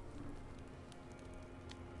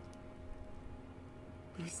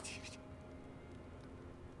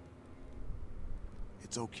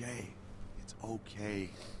 It's okay. It's okay.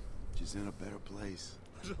 She's in a better place.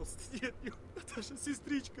 It's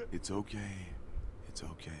okay. It's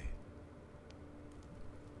okay.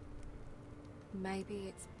 Maybe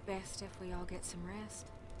it's best if we all get some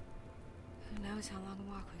rest. Who knows how long a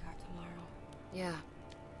walk we got tomorrow. Yeah,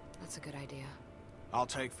 that's a good idea. I'll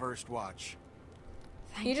take first watch.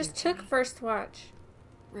 Thank You just took first watch.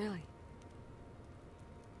 Really?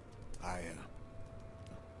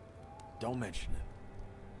 Don't mention it.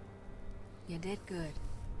 You did good.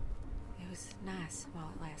 It was nice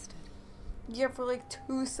while it lasted. Yeah, for like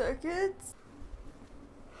 2 seconds.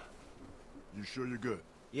 You sure you're good?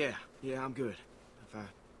 Yeah, I'm good. If I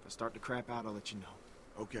start to crap out, I'll let you know.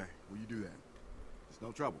 Okay, well you do that. It's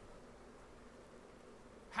no trouble.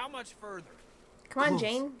 How much further? Come on,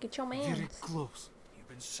 Jane. Get your man. Very close. You've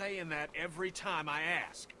been saying that every time I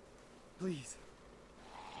ask. Please.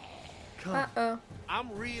 Come. Uh-oh.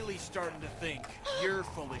 I'm really starting to think you're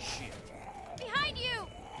full of shit. Behind you!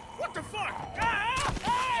 What the fuck? Ah!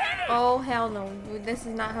 Ah! Oh, hell no. This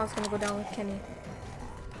is not how it's gonna go down with Kenny.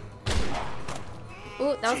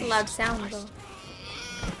 Ooh, that was a loud sound, though.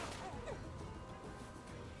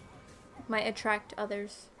 Might attract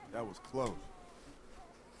others. That was close.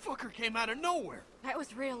 Fucker came out of nowhere. That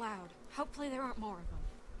was real loud. Hopefully there aren't more of them.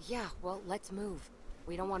 Yeah, well, let's move.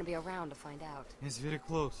 We don't want to be around to find out. It's very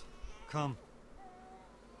close. Come.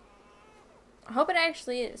 I hope it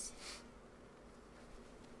actually is.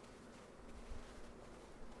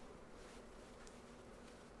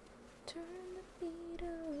 Turn the beat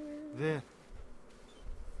around. There.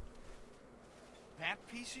 That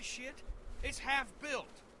piece of shit? It's half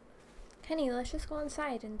built. Kenny, let's just go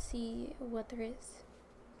inside and see what there is.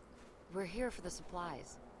 We're here for the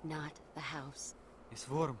supplies, not the house. It's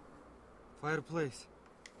warm. Fireplace.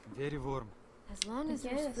 Very warm. As long as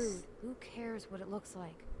there's Yes. food, who cares what it looks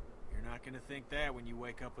like? You're not gonna think that when you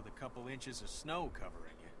wake up with a couple inches of snow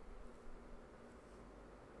covering you.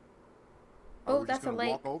 Oh, we just that's a gonna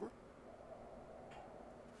lake. walk over?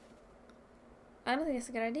 I don't think it's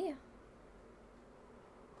a good idea.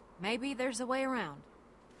 Maybe there's a way around.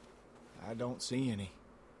 I don't see any.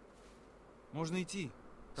 Можно идти.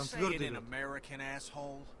 Там Say it твердый in лед. American,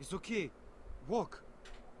 asshole. It's okay. Walk.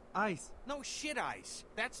 Ice. No shit ice.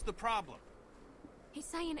 That's the problem. He's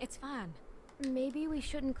saying it's fine. Maybe we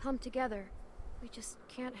shouldn't come together. We just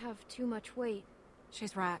can't have too much weight.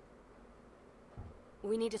 She's right.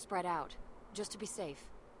 We need to spread out, just to be safe.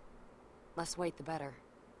 Less weight, the better.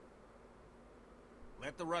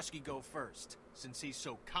 Let the Rusky go first, since he's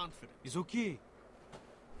so confident. It's okay.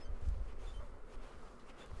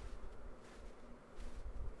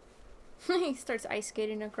 He starts ice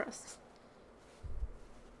skating across.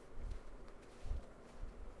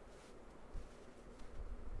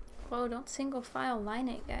 Whoa, don't single file line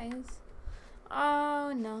it, guys.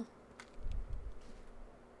 Oh no.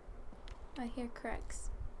 I hear cracks.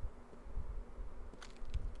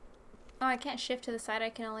 Oh, I can't shift to the side, I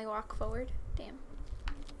can only walk forward. Damn.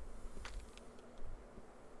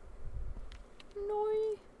 No.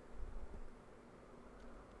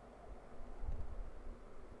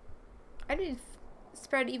 I didn't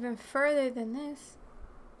spread even further than this.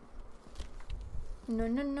 No,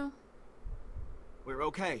 no, no. We're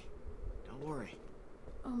okay. Don't worry.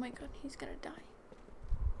 Oh my god, he's gonna die.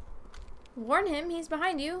 Warn him, he's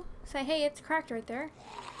behind you. Say, hey, it's cracked right there.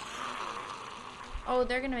 Oh,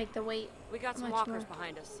 they're gonna make the wait. We got some much walkers more.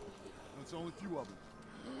 behind us. There's only a few of them.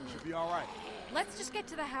 Should be all right. Let's just get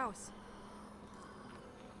to the house.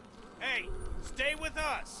 Hey, stay with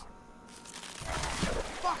us.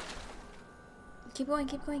 Fuck! Keep going,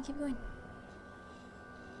 keep going, keep going.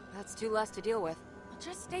 That's two less to deal with.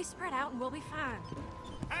 Just stay spread out and we'll be fine.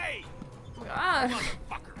 Hey, God.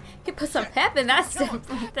 motherfucker! He put some pep in that step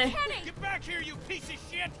right there. Get back here, you piece of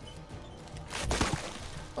shit!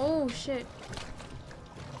 Oh shit.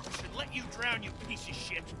 I should let you drown, you piece of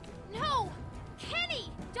shit. No!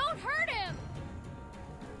 Kenny! Don't hurt him!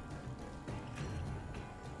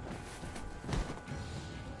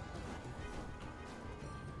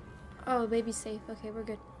 Oh, baby's safe. Okay, we're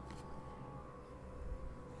good.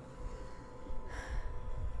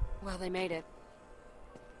 Well, they made it.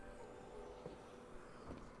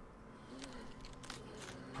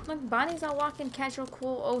 Look, Bonnie's all walking casual,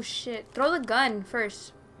 cool. Oh shit. Throw the gun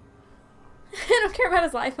first. I don't care about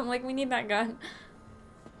his life. I'm like, we need that gun.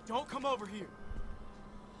 Don't come over here.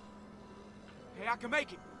 Hey, I can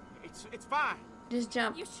make it. It's fine. Just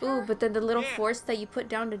jump. You sure? Ooh, but then the little Yeah. force that you put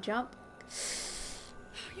down to jump.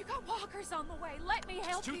 You got walkers on the way. Let me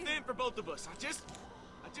help It's too you. thin for both of us. I just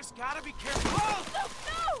gotta be careful. Oh!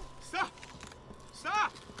 No! Stop!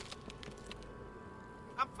 Stop!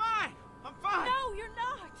 I'm fine. I'm fine. No, you're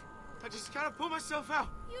not. I just gotta pull myself out.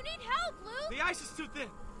 You need help, Luke! The ice is too thin.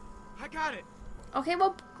 I got it. Okay,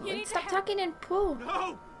 well, You need to stop help. talking and pull.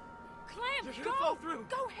 No! Clem, You're gonna go! fall through.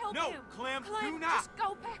 Go help No, him. Clem, do Clem, not. just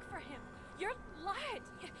go back for him. You're light.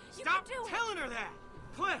 You Stop can do it. telling her that.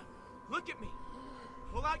 Clem, look at me.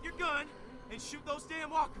 Pull out your gun and shoot those damn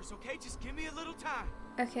walkers, okay? Just give me a little time.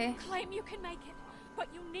 Okay. Clem, you can make it. But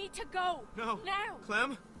you need to go. No. Now.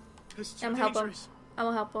 Clem, it's too I'm gonna help him. dangerous. I'm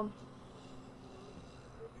gonna help him.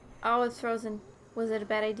 Oh, it's frozen. Was it a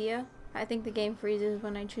bad idea? I think the game freezes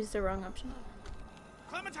when I choose the wrong option.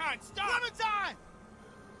 Clementine, stop! Clementine!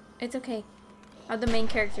 It's okay. I'm the main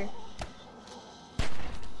character.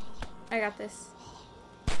 I got this.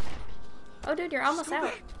 Oh, dude, you're almost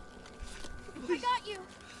out. I got you!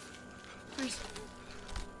 Please.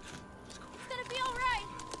 It's gonna be alright!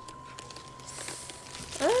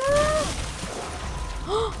 Ah!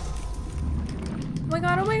 Oh my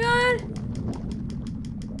god, oh my god!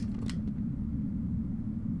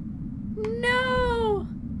 No!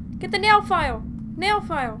 Get the nail file! Nail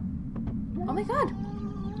file! Oh my god!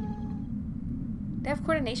 They have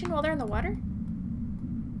coordination while they're in the water?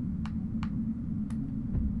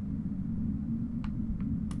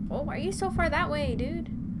 Oh, why are you so far that way, dude?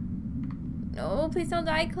 No, please don't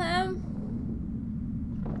die, Clem.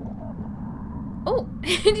 Oh,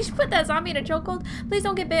 did you put that zombie in a chokehold? Please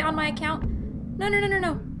don't get bit on my account. No, no, no, no,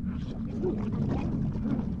 no.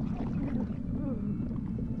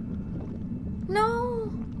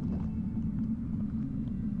 No.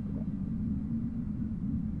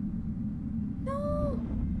 No.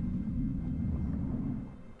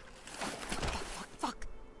 Fuck.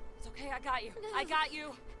 It's okay, I got you. I got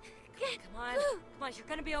you. Come on. Come on, you're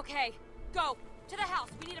gonna be okay. Go. To the house.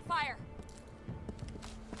 We need a fire.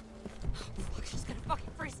 Oh, fuck, she's gonna fucking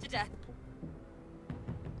freeze to death.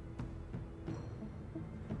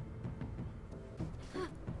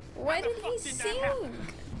 Why did he sing?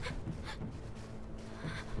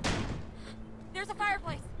 There's a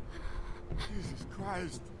fireplace. Jesus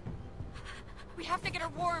Christ. We have to get her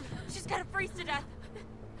warm. She's gonna freeze to death.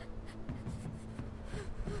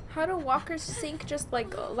 How do walkers sink just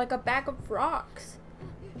like a bag of rocks?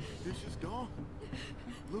 He's just gone.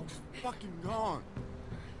 Luke's fucking gone.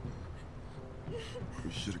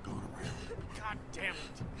 We should have gone around. God damn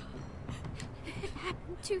it. It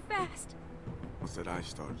happened too fast. Once that ice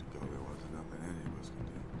started to go, there wasn't nothing any of us could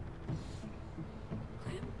do.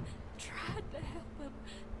 Clem tried to help him.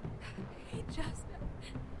 He just...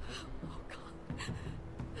 Oh, God.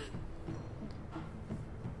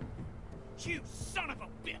 You son of a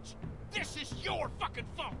bitch! This is your fucking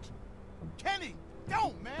fault! Kenny,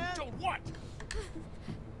 don't, man! Don't what?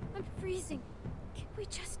 I'm freezing. Can we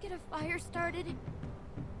just get a fire started?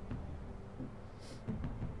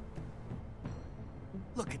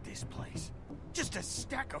 Look at this place. Just a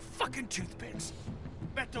stack of fucking toothpicks.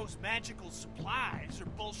 Bet those magical supplies are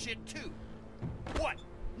bullshit too. What?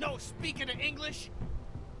 No speaking of English?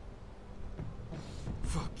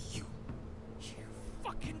 Fuck you. You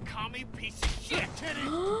fucking commie piece of shit, Kenny!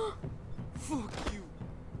 Fuck you.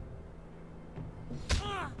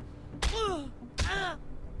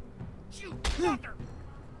 You mother!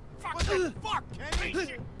 What the fuck, Kenny?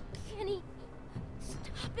 Kenny,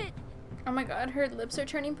 stop it. Oh my god, her lips are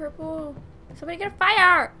turning purple. Somebody get a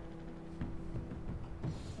fire!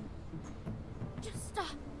 Just stop.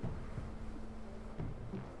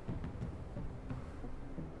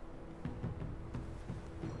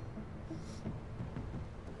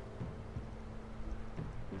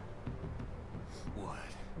 What?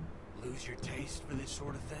 Lose your taste for this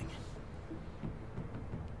sort of thing?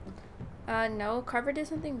 No, Carver did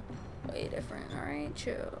something way different, alright?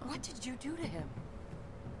 Chill. What did you do to him?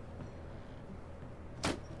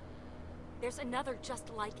 There's another just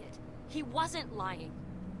like it. He wasn't lying.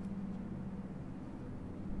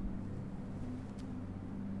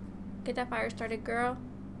 Get that fire started, girl.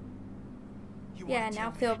 You Yeah, wanna now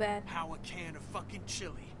tell feel me bad. How a can of fucking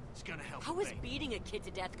chili is gonna help How a is baby? beating a kid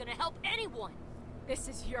to death gonna help anyone? This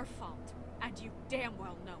is your fault, and you damn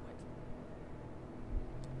well know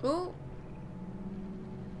it. Ooh.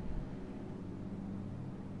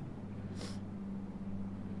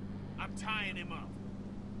 I'm tying him up.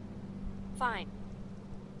 Fine.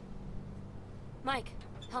 Mike,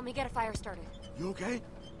 help me get a fire started. You okay?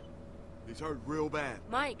 He's hurt real bad.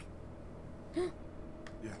 Mike! Yeah.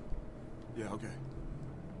 Yeah, okay.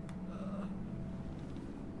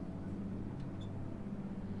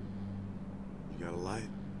 You got a light?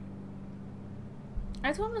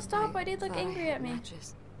 I told him to stop, but he looked Thought I angry had at me.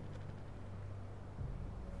 matches.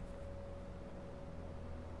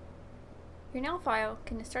 Your nail file.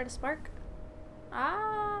 Can it start a spark?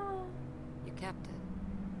 Ah. You kept it.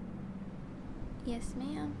 Yes,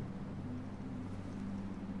 ma'am.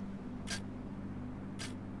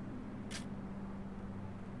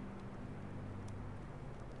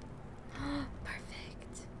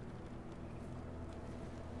 Perfect.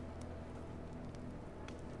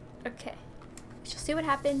 Okay. We shall see what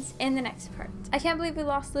happens in the next part. I can't believe we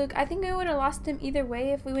lost Luke. I think we would have lost him either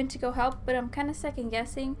way if we went to go help, but I'm kind of second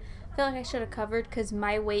guessing. I feel like I should have covered because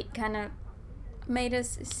my weight kind of made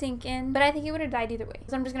us sink in, but I think he would have died either way.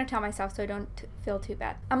 So I'm just gonna tell myself so I don't feel too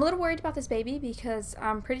bad. I'm a little worried about this baby because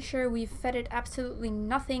I'm pretty sure we've fed it absolutely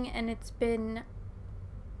nothing and it's been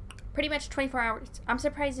pretty much 24 hours. I'm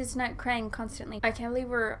surprised it's not crying constantly. I can't believe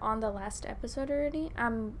we're on the last episode already.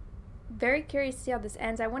 I'm very curious to see how this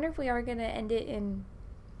ends. I wonder if we are gonna end it in,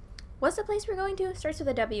 what's the place we're going to? It starts with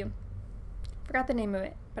a W. Forgot the name of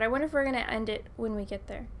it, but I wonder if we're gonna end it when we get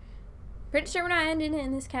there. Pretty sure we're not ending it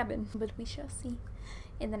in this cabin, but we shall see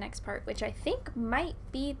in the next part, which I think might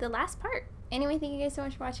be the last part. Anyway, thank you guys so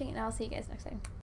much for watching, and I'll see you guys next time.